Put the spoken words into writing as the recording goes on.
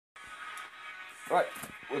Right,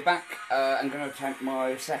 we're back. I'm going to attempt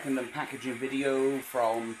my second unpackaging video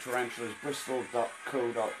from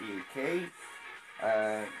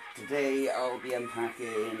tarantulasbristol.co.uk. Today I'll be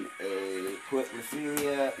unpacking a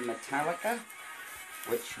Quirkletheria Metallica,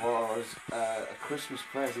 which was a Christmas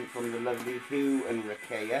present from the lovely Hugh and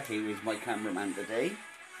Rakea, who is my cameraman today.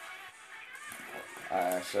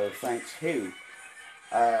 So thanks, Hugh.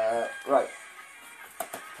 Right.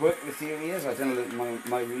 Quirkletheria, I've done a little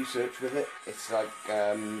my research with it. It's like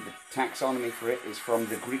the taxonomy for it is from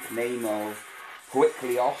the Greek name of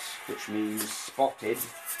Poiklios, which means spotted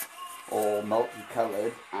or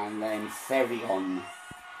multicoloured, and then Therion,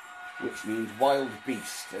 which means wild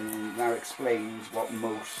beast, and that explains what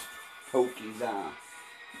most pokies are.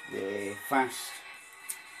 They're fast,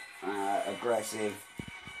 aggressive,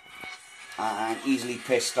 and easily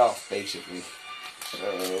pissed off, basically.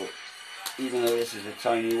 So even though this is a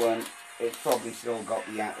tiny one, it's probably still got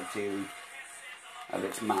the attitude of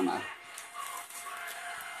its mama.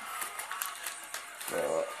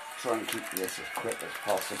 So try and keep this as quick as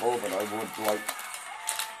possible, but I would like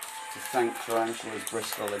to thank Tarantulas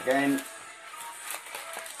Bristol again.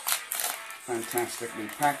 Fantastically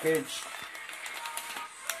packaged.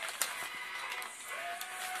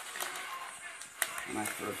 And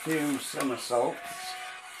after a few somersaults,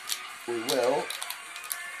 we will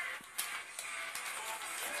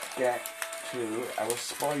get to our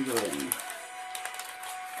spiderling.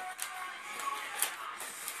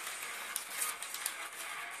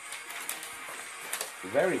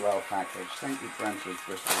 Very well packaged. Thank you, Tarantulas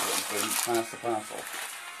Bristol, for being past the parcel.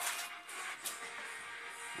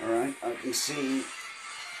 Alright, I can see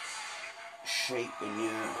shape in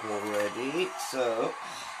here already. So,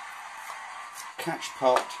 catch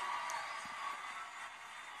pot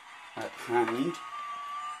at hand,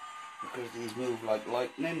 because these move like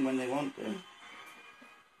lightning when they want to. Let's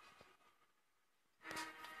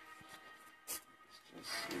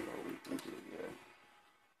just see what we can do here.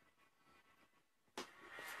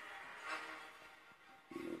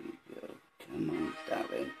 Here we go. Come on,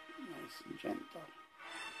 darling. Nice and gentle.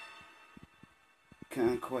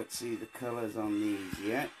 Can't quite see the colours on these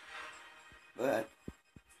yet, but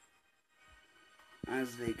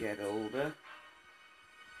as they get older,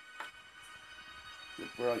 the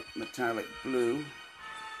bright metallic blue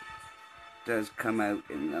does come out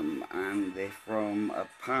in them, and they're from a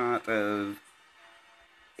part of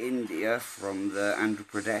India, from the Andhra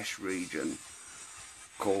Pradesh region,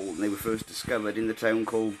 they were first discovered in the town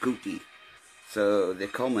called Gooty. So their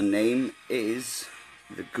common name is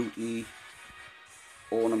the Gooty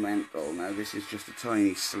Ornamental. Now this is just a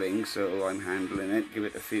tiny sling, so I'm handling it. Give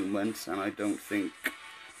it a few months and I don't think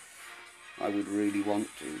I would really want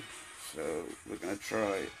to. So we're going to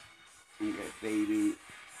try and get baby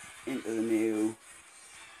into the new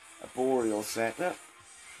arboreal setup,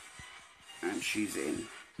 and she's in.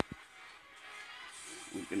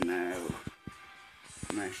 We can now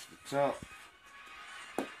mesh the top.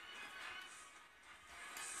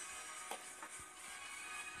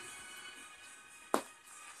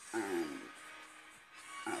 And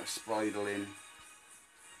our spiderling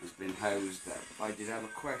has been housed up. I did have a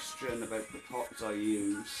question about the pots I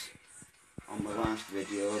use on my last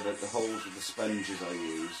video, about the holes of the sponges I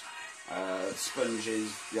use.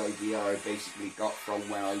 Sponges, the idea I basically got from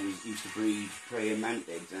when I used to breed praying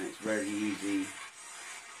mantids, and it's very easy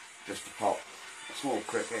just to pop a small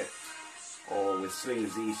cricket, or with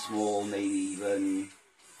slings these small, maybe even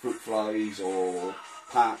fruit flies or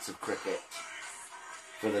parts of cricket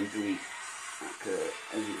for them to eat.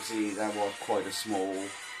 As you can see, that was quite a small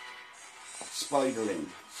spiderling.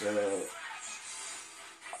 So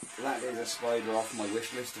that is a spider off my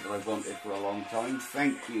wish list that I've wanted for a long time.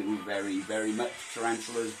 Thank you very, very much,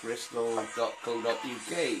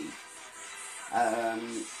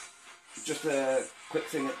 tarantulasbristol.co.uk. Just a quick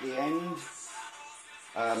thing at the end.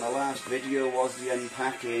 My last video was the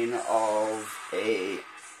unpacking of a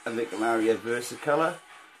Vicularia versicolor.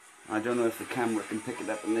 I don't know if the camera can pick it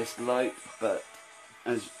up in this light, but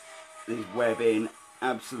as there's webbing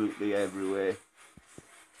absolutely everywhere,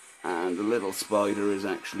 and the little spider is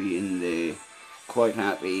actually in there quite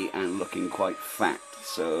happy and looking quite fat,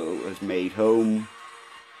 so has made home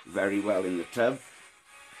very well in the tub.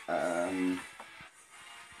 The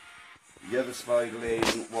other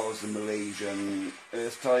spiderling was the Malaysian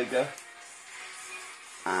earth tiger,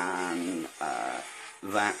 and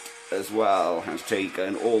that as well has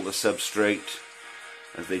taken all the substrate,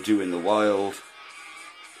 as they do in the wild,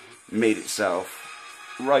 made itself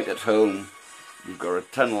right at home. We've got a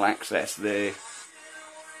tunnel access there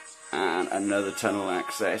and another tunnel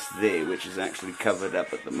access there, which is actually covered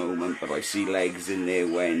up at the moment, but I see legs in there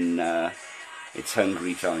when it's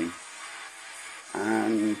hungry time.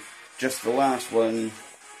 And just the last one,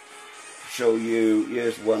 show you,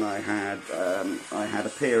 here's one I had. I had a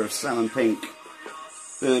pair of salmon pink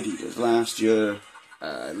bird eaters last year,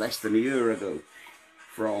 less than a year ago,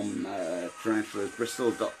 from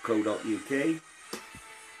tarantulasbristol.co.uk,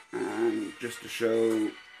 and just to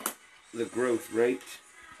show the growth rate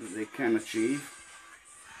that they can achieve,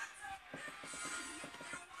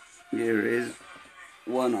 here is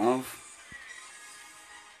one of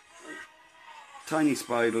tiny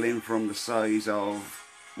spiderling from the size of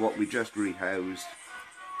what we just rehoused.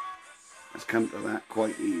 Has come to that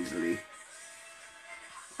quite easily.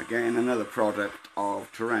 Again, another product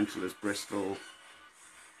of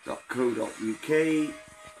tarantulasbristol.co.uk.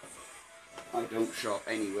 I don't shop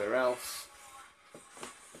anywhere else.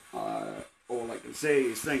 All I can say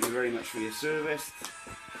is thank you very much for your service.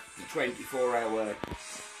 The 24-hour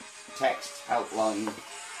text helpline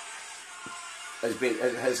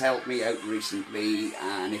has helped me out recently,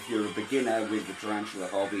 and if you're a beginner with the tarantula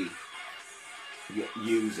hobby,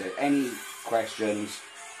 use it. Any questions,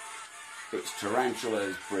 it's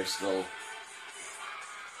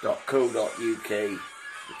tarantulasbristol.co.uk, the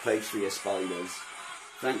place for your spiders.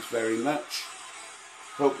 Thanks very much.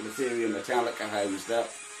 Hope the Ethereum Metallica housed up.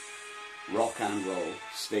 Rock and roll.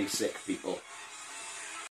 Stay sick, people.